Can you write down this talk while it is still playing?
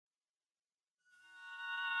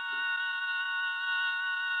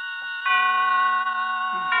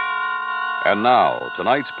And now,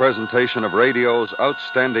 tonight's presentation of radio's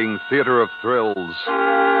outstanding theater of thrills,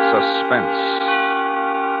 Suspense.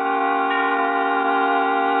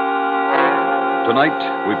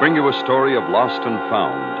 Tonight, we bring you a story of lost and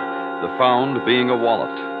found. The found being a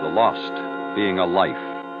wallet, the lost being a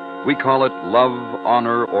life. We call it Love,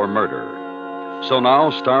 Honor, or Murder. So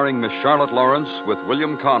now, starring Miss Charlotte Lawrence with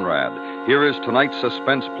William Conrad, here is tonight's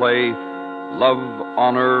suspense play, Love,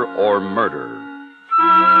 Honor, or Murder.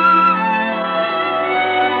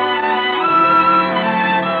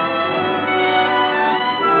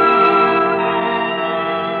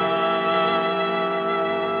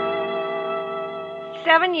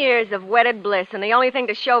 "7 years of wedded bliss, and the only thing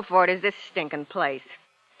to show for it is this stinking place.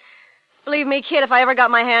 Believe me, kid, if I ever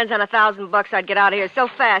got my hands on $1,000, I'd get out of here so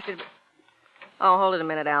fast. Oh, hold it a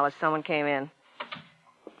minute, Alice. Someone came in.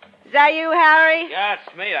 Is that you, Harry? Yeah,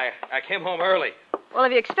 it's me. I came home early. Well,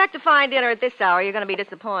 if you expect to find dinner at this hour, you're going to be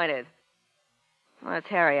disappointed. Well, it's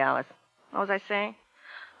Harry, Alice. What was I saying?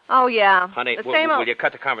 Oh, yeah. Honey, the will you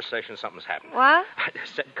cut the conversation? Something's happened. What? I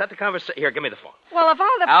said, cut the conversation. Here, give me the phone. Well, if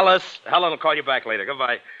all the... Alice, Helen will call you back later.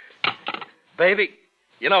 Goodbye. Baby,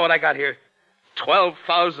 you know what I got here?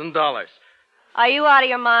 $12,000. Are you out of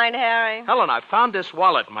your mind, Harry? Helen, I found this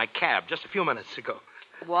wallet in my cab just a few minutes ago.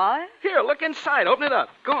 What? Here, look inside. Open it up.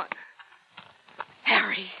 Go on.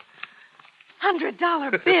 Harry,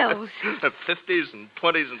 $100 bills. The 50s and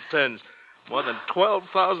 20s and 10s. More than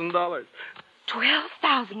 $12,000.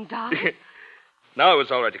 $12,000? Now it was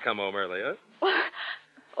all right to come home early, huh?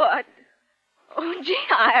 What? Oh, gee,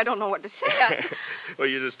 I don't know what to say. Well,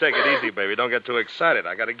 you just take it easy, baby. Don't get too excited.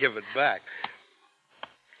 I got to give it back.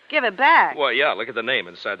 Give it back? Well, yeah, look at the name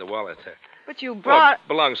inside the wallet there. But you brought... Well, it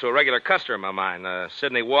belongs to a regular customer of mine,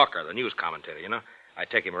 Sidney Walker, the news commentator, you know. I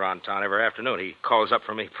take him around town every afternoon. He calls up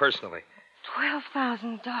for me personally.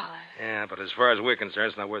 $12,000. Yeah, but as far as we're concerned,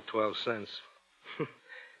 it's not worth 12 cents. If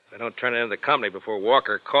I don't turn it into the company before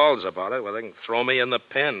Walker calls about it, well, they can throw me in the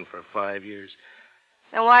pen for 5 years.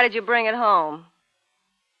 Then why did you bring it home?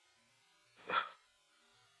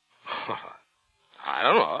 I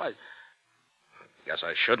don't know. I guess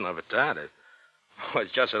I shouldn't have at that.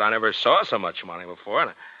 It's just that I never saw so much money before,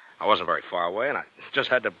 and I wasn't very far away, and I just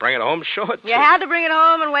had to bring it home and show it to you. You had to bring it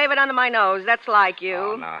home and wave it under my nose. That's like you.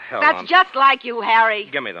 Oh, now, Helen. That's just like you, Harry.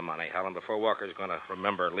 Give me the money, Helen. Before Walker's going to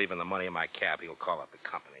remember leaving the money in my cab, he'll call up the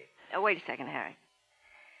company. Wait a second, Harry.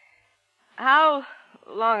 How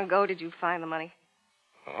long ago did you find the money?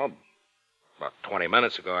 Oh, about 20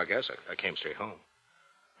 minutes ago, I guess. I came straight home.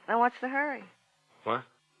 Now, what's the hurry? What?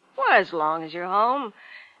 Well, as long as you're home,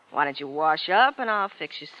 why don't you wash up and I'll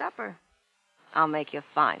fix you supper. I'll make you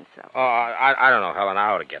fine supper. Oh, I don't know, Helen.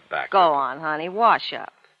 I ought to get back. Go on, honey. Wash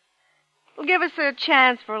up. It'll give us a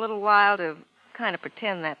chance for a little while to kind of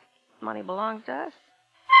pretend that money belongs to us.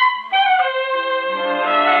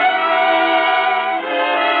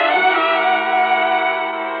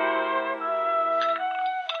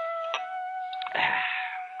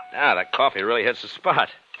 Ah, that coffee really hits the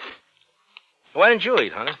spot. Why didn't you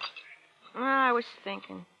eat, honey? Well, I was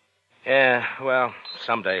thinking. Yeah, well,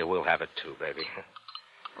 someday we'll have it too, baby.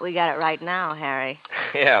 We got it right now, Harry.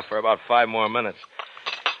 Yeah, for about 5 more minutes.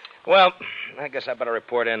 Well, I guess I better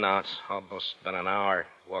report in now. It's almost been an hour.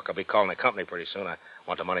 Walker'll be calling the company pretty soon. I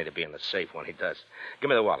want the money to be in the safe when he does. Give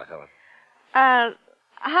me the wallet, Helen.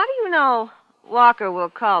 How do you know Walker will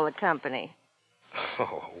call the company?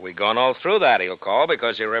 Oh, we gone all through that. He'll call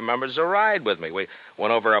because he remembers the ride with me. We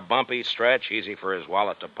went over a bumpy stretch, easy for his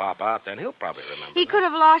wallet to pop out. Then he'll probably remember. He could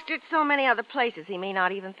have lost it so many other places he may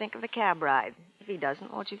not even think of the cab ride. If he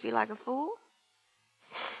doesn't, won't you feel like a fool?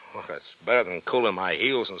 Well, that's better than cooling my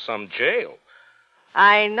heels in some jail.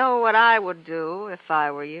 I know what I would do if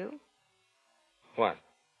I were you. What?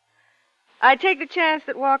 I'd take the chance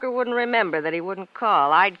that Walker wouldn't remember, that he wouldn't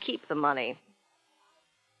call. I'd keep the money.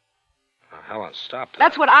 Oh, Helen, stop that.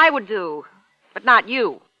 That's what I would do, but not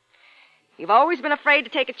you. You've always been afraid to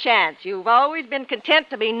take a chance. You've always been content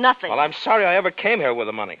to be nothing. Well, I'm sorry I ever came here with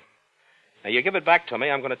the money. Now, you give it back to me,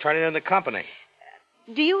 I'm going to turn it in the company.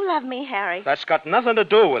 Do you love me, Harry? That's got nothing to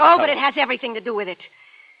do with it. Oh, but it has everything to do with it.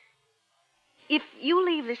 If you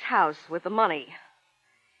leave this house with the money,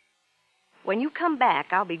 when you come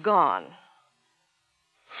back, I'll be gone.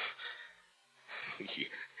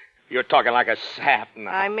 You're talking like a sap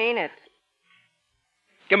now. I mean it.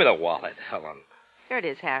 Give me the wallet, Helen. Here it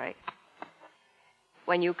is, Harry.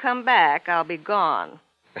 When you come back, I'll be gone.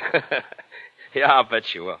 Yeah, I'll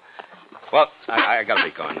bet you will. Well, I gotta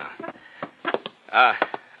be going now.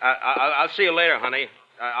 I'll see you later, honey.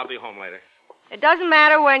 I'll be home later. It doesn't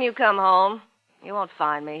matter when you come home. You won't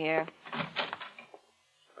find me here.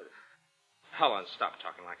 Helen, stop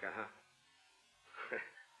talking like that, huh?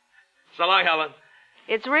 So long, Helen.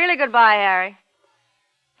 It's really goodbye, Harry.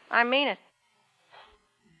 I mean it.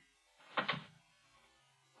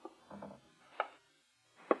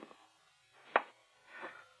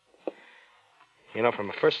 You know, from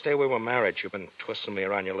the first day we were married, you've been twisting me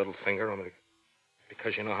around your little finger only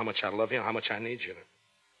because you know how much I love you, how much I need you.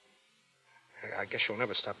 I guess you'll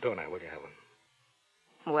never stop doing that, will you, Helen?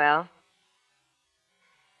 Well?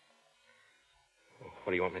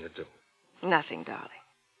 What do you want me to do? Nothing, darling.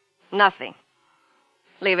 Nothing.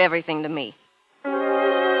 Leave everything to me.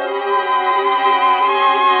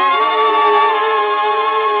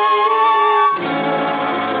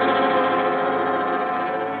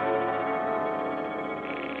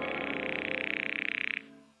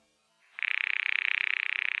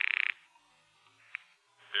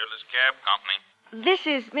 Fearless Cab Company. This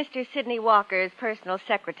is Mr. Sidney Walker's personal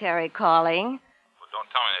secretary calling. Well, don't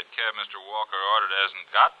tell me that cab Mr. Walker ordered hasn't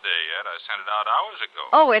got there yet. I sent it out hours ago.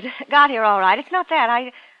 Oh, it got here all right. It's not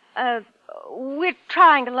that. We're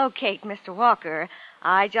trying to locate Mr. Walker.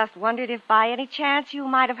 I just wondered if by any chance you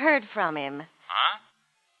might have heard from him. Huh?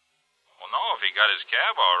 Well, no, if he got his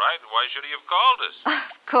cab all right, why should he have called us?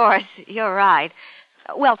 Of course, you're right.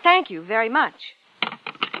 Well, thank you very much.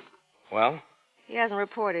 Well? He hasn't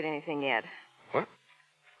reported anything yet. What?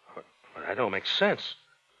 Well, that don't make sense.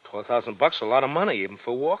 $12,000, a lot of money, even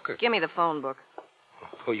for Walker. Give me the phone book.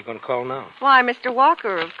 Who are you going to call now? Why, Mr.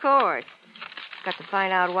 Walker, of course. Got to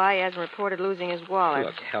find out why he hasn't reported losing his wallet.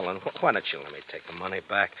 Look, Helen, why don't you let me take the money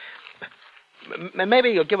back? Maybe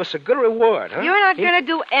you'll give us a good reward, huh? You're not going to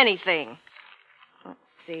do anything. Let's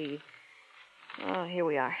see. Oh, here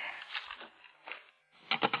we are.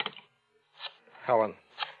 Helen,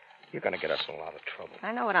 you're going to get us in a lot of trouble.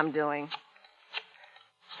 I know what I'm doing.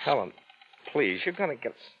 Helen, please, you're going to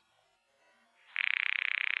get us...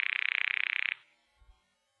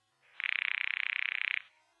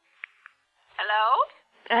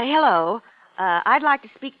 Hello? Hello. I'd like to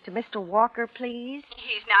speak to Mr. Walker, please.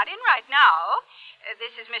 He's not in right now.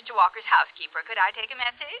 This is Mr. Walker's housekeeper. Could I take a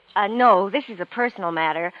message? No, this is a personal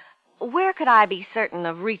matter. Where could I be certain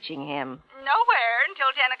of reaching him? Nowhere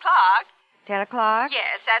until 10 o'clock. 10 o'clock?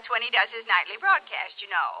 Yes, that's when he does his nightly broadcast, you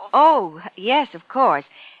know. Oh, yes, of course.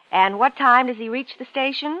 And what time does he reach the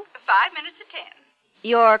station? 5 minutes to 10.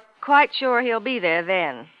 You're quite sure he'll be there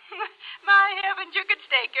then? My heavens, you could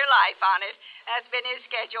stake your life on it. That's been his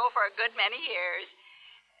schedule for a good many years.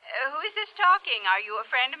 Who is this talking? Are you a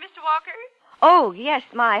friend of Mr. Walker? Oh, yes,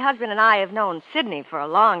 my husband and I have known Sidney for a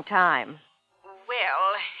long time. Well,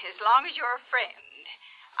 as long as you're a friend,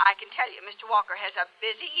 I can tell you Mr. Walker has a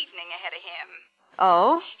busy evening ahead of him.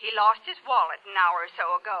 Oh? He lost his wallet an hour or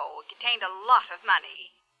so ago. It contained a lot of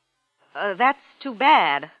money. That's too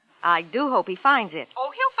bad. I do hope he finds it.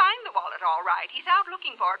 Oh, he'll find the wallet all right. He's out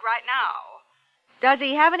looking for it right now. Does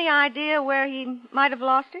he have any idea where he might have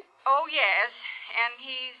lost it? Oh, yes. And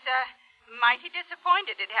he's mighty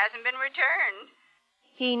disappointed it hasn't been returned.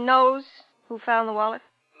 He knows who found the wallet?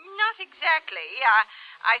 Not exactly.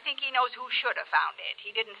 I think he knows who should have found it.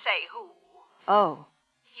 He didn't say who. Oh.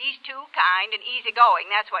 He's too kind and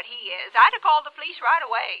easygoing. That's what he is. I'd have called the police right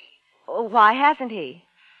away. Oh, why hasn't he?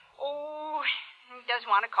 Oh, he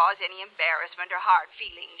doesn't want to cause any embarrassment or hard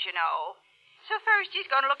feelings, you know. So first he's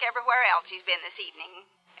going to look everywhere else he's been this evening.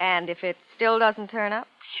 And if it still doesn't turn up?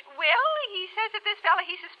 Well, he says if this fella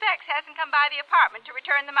he suspects hasn't come by the apartment to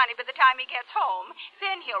return the money by the time he gets home,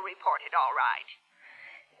 then he'll report it all right.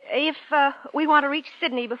 If we want to reach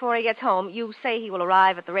Sidney before he gets home, you say he will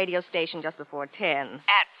arrive at the radio station just before 10.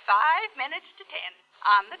 At 5 minutes to 10,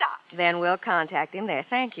 on the dot. Then we'll contact him there.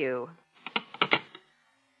 Thank you.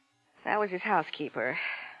 That was his housekeeper.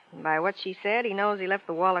 And by what she said, he knows he left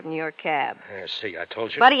the wallet in your cab. See, I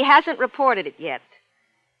told you. But he hasn't reported it yet.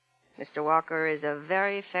 Mr. Walker is a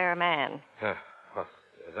very fair man. Well,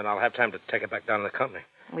 then I'll have time to take it back down to the company.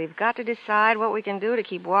 We've got to decide what we can do to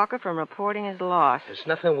keep Walker from reporting his loss. There's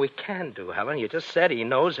nothing we can do, Helen. You just said he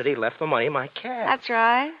knows that he left the money in my cab. That's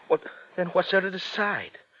right. Then what's there to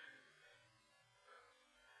decide?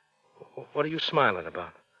 What are you smiling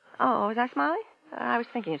about? Oh, was I smiling? I was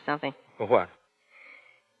thinking of something. What?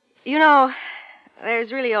 You know,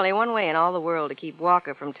 there's really only one way in all the world to keep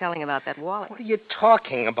Walker from telling about that wallet. What are you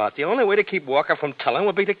talking about? The only way to keep Walker from telling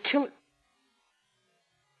would be to kill it.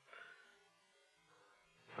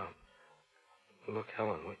 Oh. Look,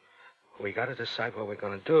 Helen, we got to decide what we're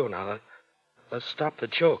going to do. Now, let's stop the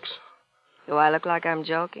jokes. Do I look like I'm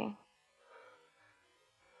joking?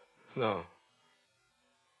 No.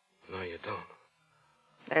 No, you don't.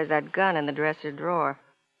 There's that gun in the dresser drawer.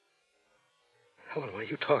 Helen, what are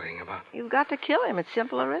you talking about? You've got to kill him. It's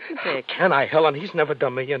simple arithmetic. Can I, Helen? He's never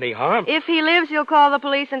done me any harm. If he lives, you'll call the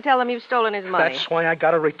police and tell them you've stolen his money. That's why I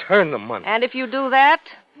gotta return the money. And if you do that,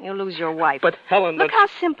 you'll lose your wife. But, Helen... Look how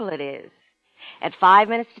simple it is. At 5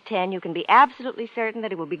 minutes to 10, you can be absolutely certain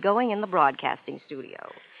that he will be going in the broadcasting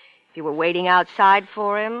studio. If you were waiting outside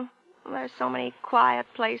for him, there's so many quiet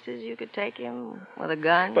places you could take him with a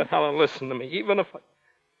gun. But, Helen, listen to me. Even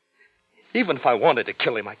if I wanted to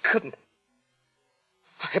kill him, I couldn't.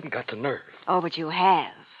 I haven't got the nerve. Oh, but you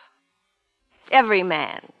have. Every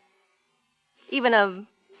man, even a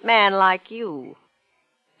man like you,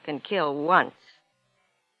 can kill once.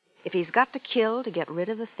 If he's got to kill to get rid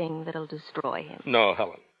of the thing that'll destroy him. No,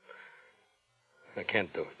 Helen. I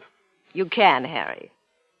can't do it. You can, Harry.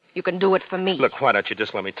 You can do it for me. Look, why don't you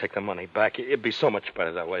just let me take the money back? It'd be so much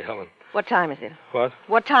better that way, Helen. What time is it? What?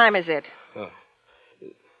 What time is it?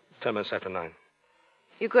 10 minutes after 9.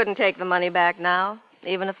 You couldn't take the money back now,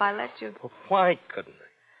 even if I let you. Well, why couldn't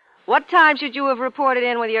I? What time should you have reported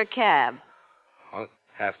in with your cab?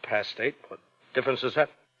 8:30. What difference is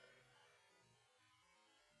that?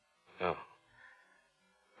 Oh.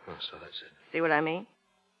 Oh, so that's it. See what I mean?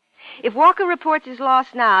 If Walker reports his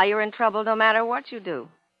loss now, you're in trouble no matter what you do.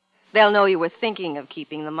 They'll know you were thinking of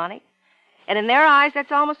keeping the money. And in their eyes,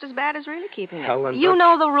 that's almost as bad as really keeping it. Helen, you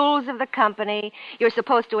know the rules of the company. You're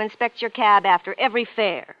supposed to inspect your cab after every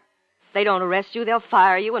fare. If they don't arrest you, they'll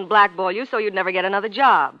fire you and blackball you so you'd never get another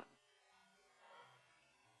job.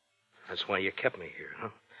 That's why you kept me here, huh?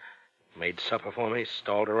 Made supper for me,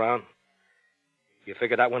 stalled around. You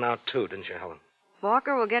figured that one out, too, didn't you, Helen?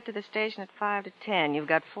 Walker will get to the station at 5 to 10. You've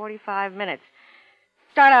got 45 minutes.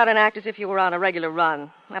 Start out and act as if you were on a regular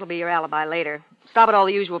run. That'll be your alibi later. Stop at all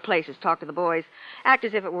the usual places. Talk to the boys. Act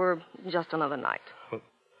as if it were just another night.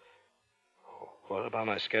 What about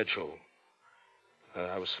my schedule?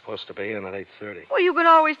 I was supposed to be in at 8:30. Well, you could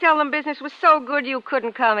always tell them business was so good you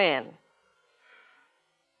couldn't come in.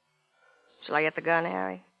 Shall I get the gun,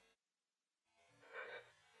 Harry?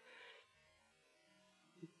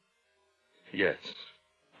 Yes.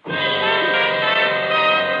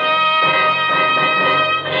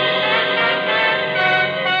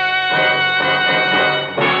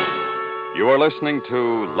 You are listening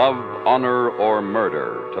to Love, Honor, or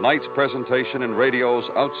Murder, tonight's presentation in radio's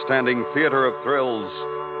outstanding theater of thrills,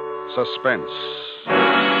 Suspense.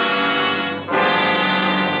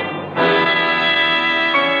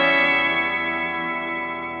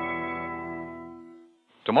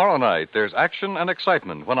 Tomorrow night, there's action and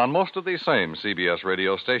excitement when on most of these same CBS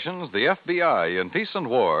radio stations, the FBI in Peace and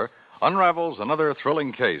War unravels another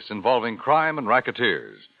thrilling case involving crime and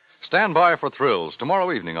racketeers. Stand by for thrills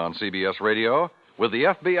tomorrow evening on CBS Radio with the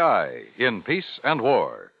FBI in Peace and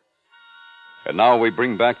War. And now we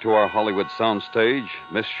bring back to our Hollywood soundstage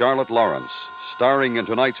Miss Charlotte Lawrence, starring in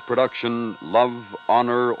tonight's production, Love,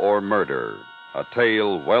 Honor, or Murder, a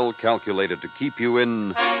tale well calculated to keep you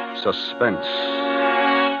in suspense.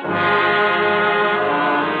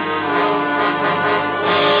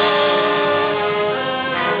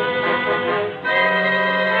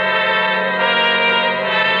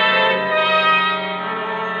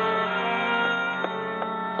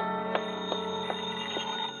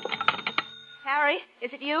 Harry, is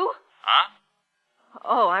it you? Huh?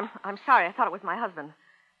 Oh, I'm sorry. I thought it was my husband.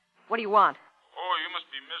 What do you want? Oh, you must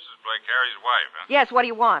be Mrs. Blake, Harry's wife, huh? Yes, what do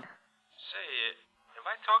you want? Say, have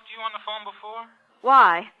I talked to you on the phone before?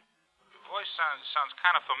 Why? Your voice sounds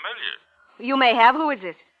kind of familiar. You may have. Who is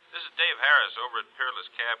this? This is Dave Harris over at Peerless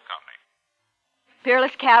Cab Company.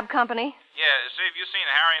 Peerless Cab Company? Yeah, say, have you seen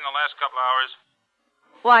Harry in the last couple hours?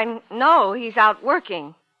 Why, no, he's out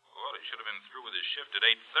working. Well, he should have been through with his shift at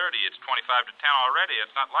 8:30. It's 25 to 10 already.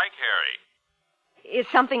 It's not like Harry. Is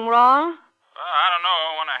something wrong? Well, I don't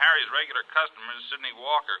know. One of Harry's regular customers, Sidney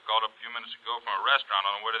Walker, called up a few minutes ago from a restaurant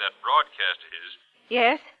on the way to that broadcast of his.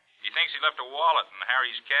 Yes? He thinks he left a wallet in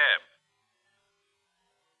Harry's cab.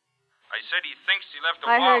 I said he thinks he left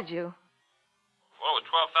a I wallet. heard you. Well, it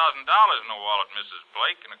was $12,000 in the wallet, Mrs.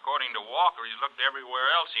 Blake, and according to Walker, he's looked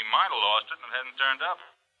everywhere else. He might have lost it and it hasn't turned up.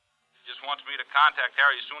 He just wants me to contact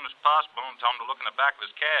Harry as soon as possible and tell him to look in the back of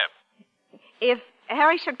his cab. If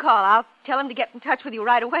Harry should call, I'll tell him to get in touch with you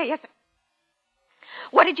right away. Yes.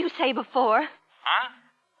 What did you say before? Huh?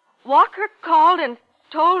 Walker called and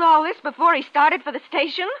told all this before he started for the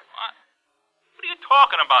station? What? What are you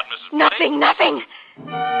talking about, Mrs. Blake? Nothing.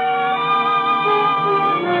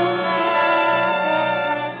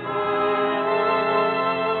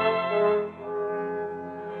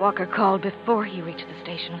 Walker called before he reached the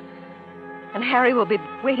station. And Harry will be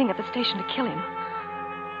waiting at the station to kill him.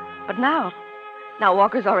 But now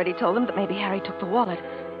Walker's already told them that maybe Harry took the wallet.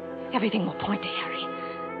 Everything will point to Harry.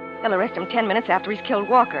 They'll arrest him 10 minutes after he's killed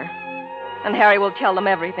Walker. And Harry will tell them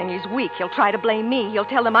everything. He's weak. He'll try to blame me. He'll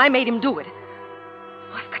tell them I made him do it.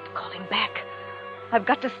 Oh, I've got to call him back. I've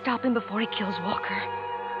got to stop him before he kills Walker.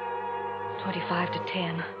 25 to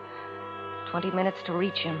 10. 20 minutes to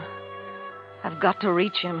reach him. I've got to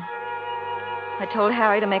reach him. I told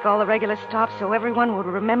Harry to make all the regular stops so everyone would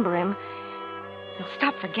remember him. He'll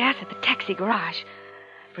stop for gas at the taxi garage.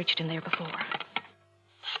 I've reached him there before.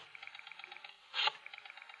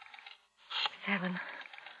 7.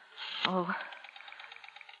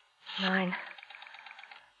 9.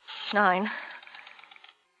 9.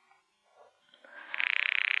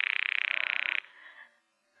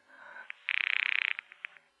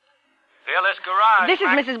 Fearless Garage. This is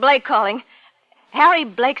Mrs. Blake calling. Harry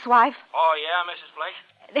Blake's wife. Oh, yeah, Mrs.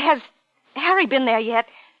 Blake? Has Harry been there yet?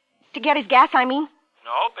 To get his gas, I mean?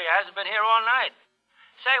 Nope, he hasn't been here all night.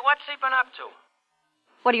 Say, what's he been up to?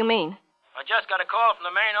 What do you mean? I just got a call from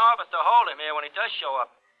the main office to hold him here when he does show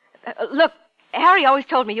up. Look, Harry always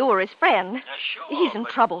told me you were his friend. Sure. He's in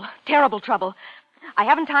trouble. Terrible trouble. I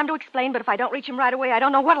haven't time to explain, but if I don't reach him right away, I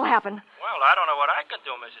don't know what'll happen. Well, I don't know what I can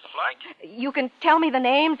do, Mrs. Blake. You can tell me the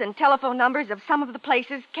names and telephone numbers of some of the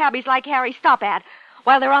places cabbies like Harry stop at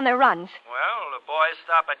while they're on their runs. Well, the boys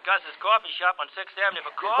stop at Gus's coffee shop on 6th Avenue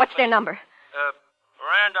for coffee. What's their number?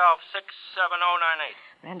 Randolph 67098.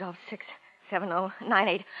 Randolph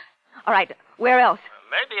 67098. All right, where else?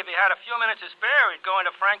 Maybe if he had a few minutes to spare, he'd go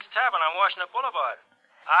into Frank's Tavern on Washington Boulevard.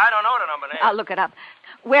 I don't know the number there. I'll look it up.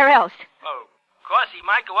 Where else? Oh, of course, he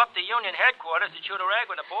might go up to Union headquarters to shoot a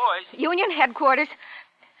rag with the boys. Union headquarters?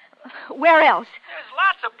 Where else? There's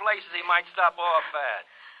lots of places he might stop off at.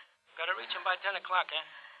 Gotta reach him by 10 o'clock, eh?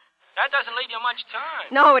 That doesn't leave you much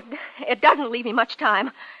time. No, it doesn't leave me much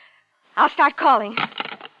time. I'll start calling.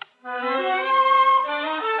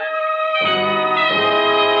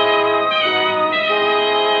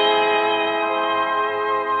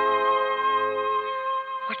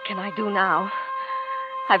 What can I do now?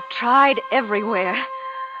 I've tried everywhere.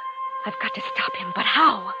 I've got to stop him, but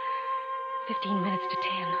how? 15 minutes to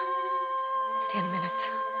 10. 10 minutes.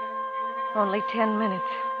 Only 10 minutes.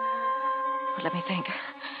 But let me think.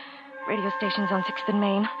 Radio station's on 6th and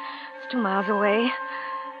Main. It's 2 miles away.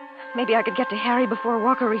 Maybe I could get to Harry before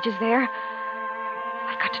Walker reaches there.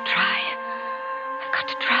 I've got to try. I've got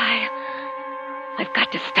to try. I've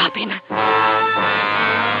got to stop him.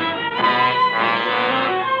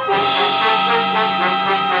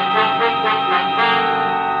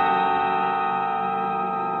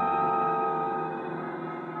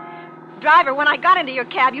 Driver, when I got into your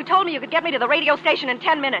cab, you told me you could get me to the radio station in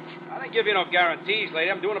 10 minutes. I didn't give you no guarantees,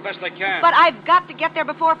 lady. I'm doing the best I can. But I've got to get there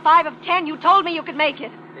before 5 of 10. You told me you could make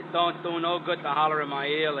it. It don't do no good to holler in my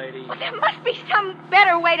ear, lady. Well, there must be some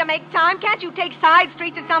better way to make time. Can't you take side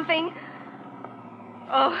streets or something?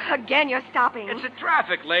 Oh, again you're stopping. It's the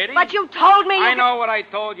traffic, lady. But you told me I know what I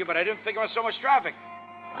told you, but I didn't figure on so much traffic.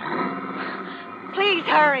 Please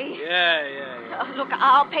hurry. Yeah. Look,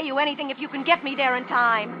 I'll pay you anything if you can get me there in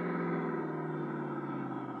time.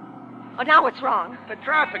 Oh, now what's wrong? The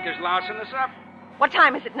traffic is lousing us up. What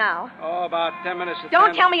time is it now? Oh, about 10 minutes to 10.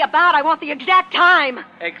 Don't tell me about. I want the exact time.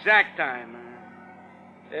 Exact time.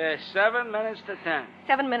 7 minutes to 10.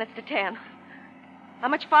 7 minutes to 10. How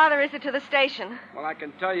much farther is it to the station? Well, I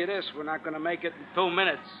can tell you this. We're not going to make it in 2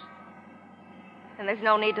 minutes. And there's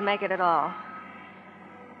no need to make it at all.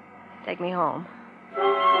 Take me home.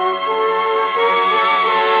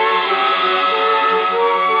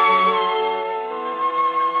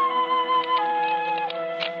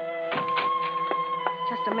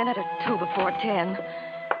 Just a minute or two before 10.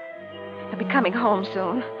 He'll be coming home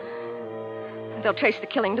soon. They'll trace the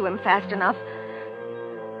killing to him fast enough.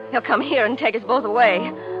 He'll come here and take us both away.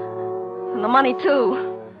 And the money, too.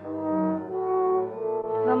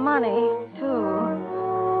 The money, too.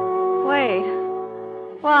 Wait.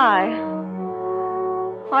 Why?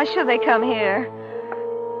 Why should they come here?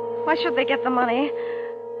 Why should they get the money?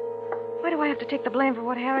 Why do I have to take the blame for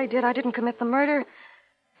what Harry did? I didn't commit the murder.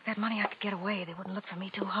 If that money I could get away, they wouldn't look for me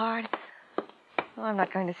too hard. Well, I'm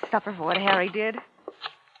not going to suffer for what Harry did.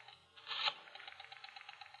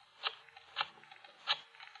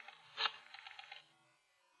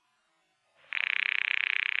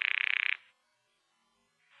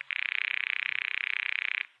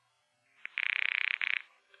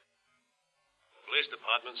 Police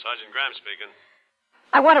Department, Sergeant Graham speaking.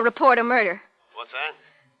 I want to report a murder. What's that?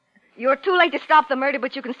 You're too late to stop the murder,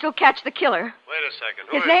 but you can still catch the killer. Wait a second.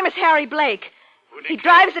 His name is Harry Blake. He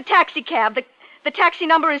drives a taxi cab. The taxi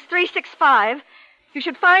number is 365. You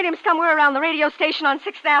should find him somewhere around the radio station on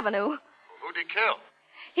 6th Avenue. Who'd he kill?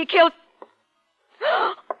 He killed...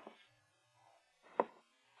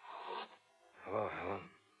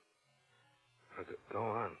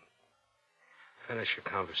 finish your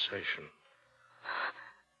conversation.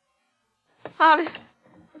 How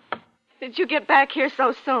did you get back here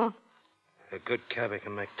so soon? A good cabbie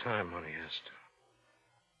can make time when he has to.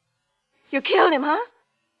 You killed him, huh?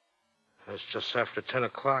 It's just after 10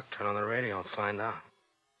 o'clock. Turn on the radio and find out.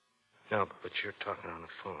 No, but you're talking on the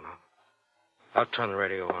phone. I'll turn the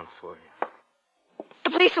radio on for you.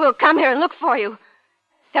 The police will come here and look for you.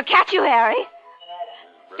 They'll catch you, Harry.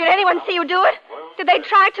 Did anyone see you do it? Did they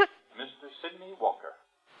try to... Mr. Sidney Walker.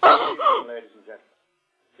 Oh. Ladies and gentlemen,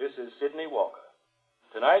 this is Sidney Walker.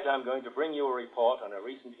 Tonight I'm going to bring you a report on a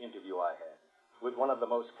recent interview I had with one of the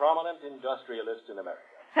most prominent industrialists in America.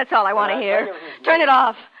 That's all I want to hear. Turn it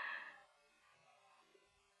off.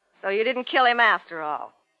 So you didn't kill him after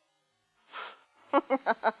all.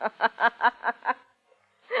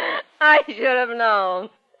 I should have known.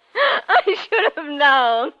 I should have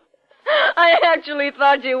known. I actually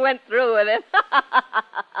thought you went through with it.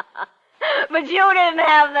 But you didn't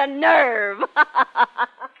have the nerve.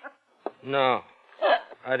 No,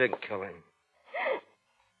 I didn't kill him.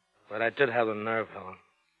 But I did have the nerve, Helen.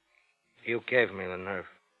 You gave me the nerve.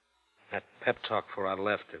 That pep talk before I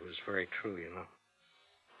left, it was very true, you know.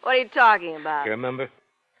 What are you talking about? You remember?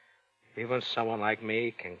 Even someone like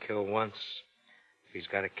me can kill once. He's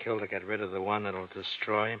got to kill to get rid of the one that'll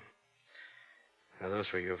destroy him. Now,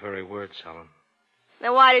 those were your very words, Helen.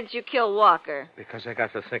 Then why did you kill Walker? Because I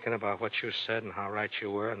got to thinking about what you said and how right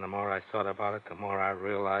you were, and the more I thought about it, the more I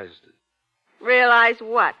realized... Realized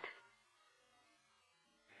what?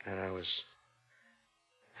 That I was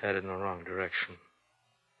headed in the wrong direction.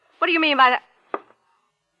 What do you mean by that?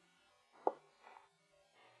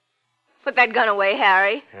 Put that gun away,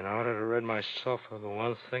 Harry. In order to rid myself of the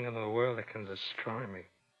one thing in the world that can destroy me,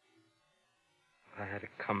 I had to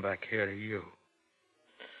come back here to you.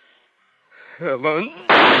 Helen.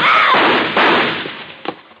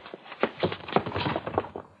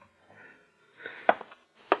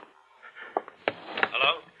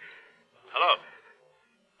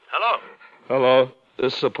 Hello.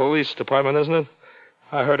 This is the police department, isn't it?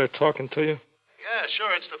 I heard her talking to you. Yeah,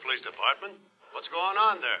 sure, it's the police department. What's going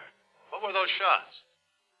on there? What were those shots?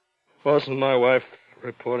 Wasn't my wife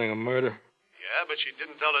reporting a murder? Yeah, but she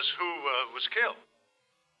didn't tell us who was killed.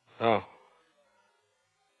 Oh.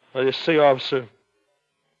 Well, you see, officer,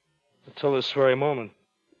 until this very moment,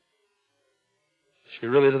 she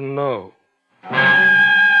really didn't know.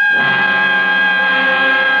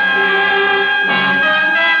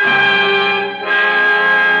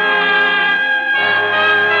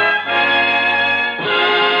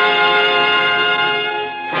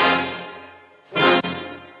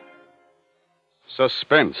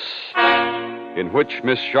 Suspense, in which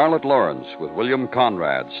Miss Charlotte Lawrence with William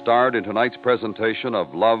Conrad starred in tonight's presentation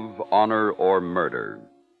of Love, Honor, or Murder.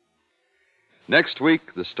 Next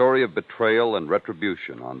week, the story of betrayal and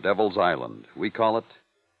retribution on Devil's Island. We call it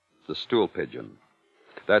The Stool Pigeon.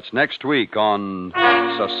 That's next week on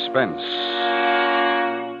Suspense.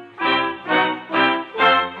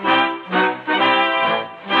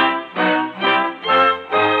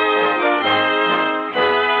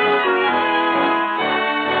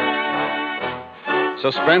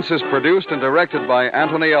 Suspense is produced and directed by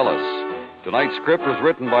Anthony Ellis. Tonight's script was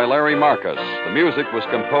written by Larry Marcus. The music was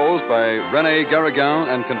composed by René Garrigan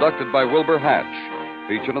and conducted by Wilbur Hatch.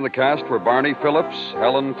 Featured in the cast were Barney Phillips,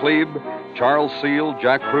 Helen Klebe, Charles Seal,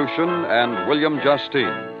 Jack Prussian, and William Justine.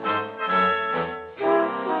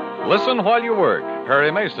 Listen while you work.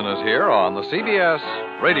 Perry Mason is here on the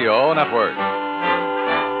CBS Radio Network.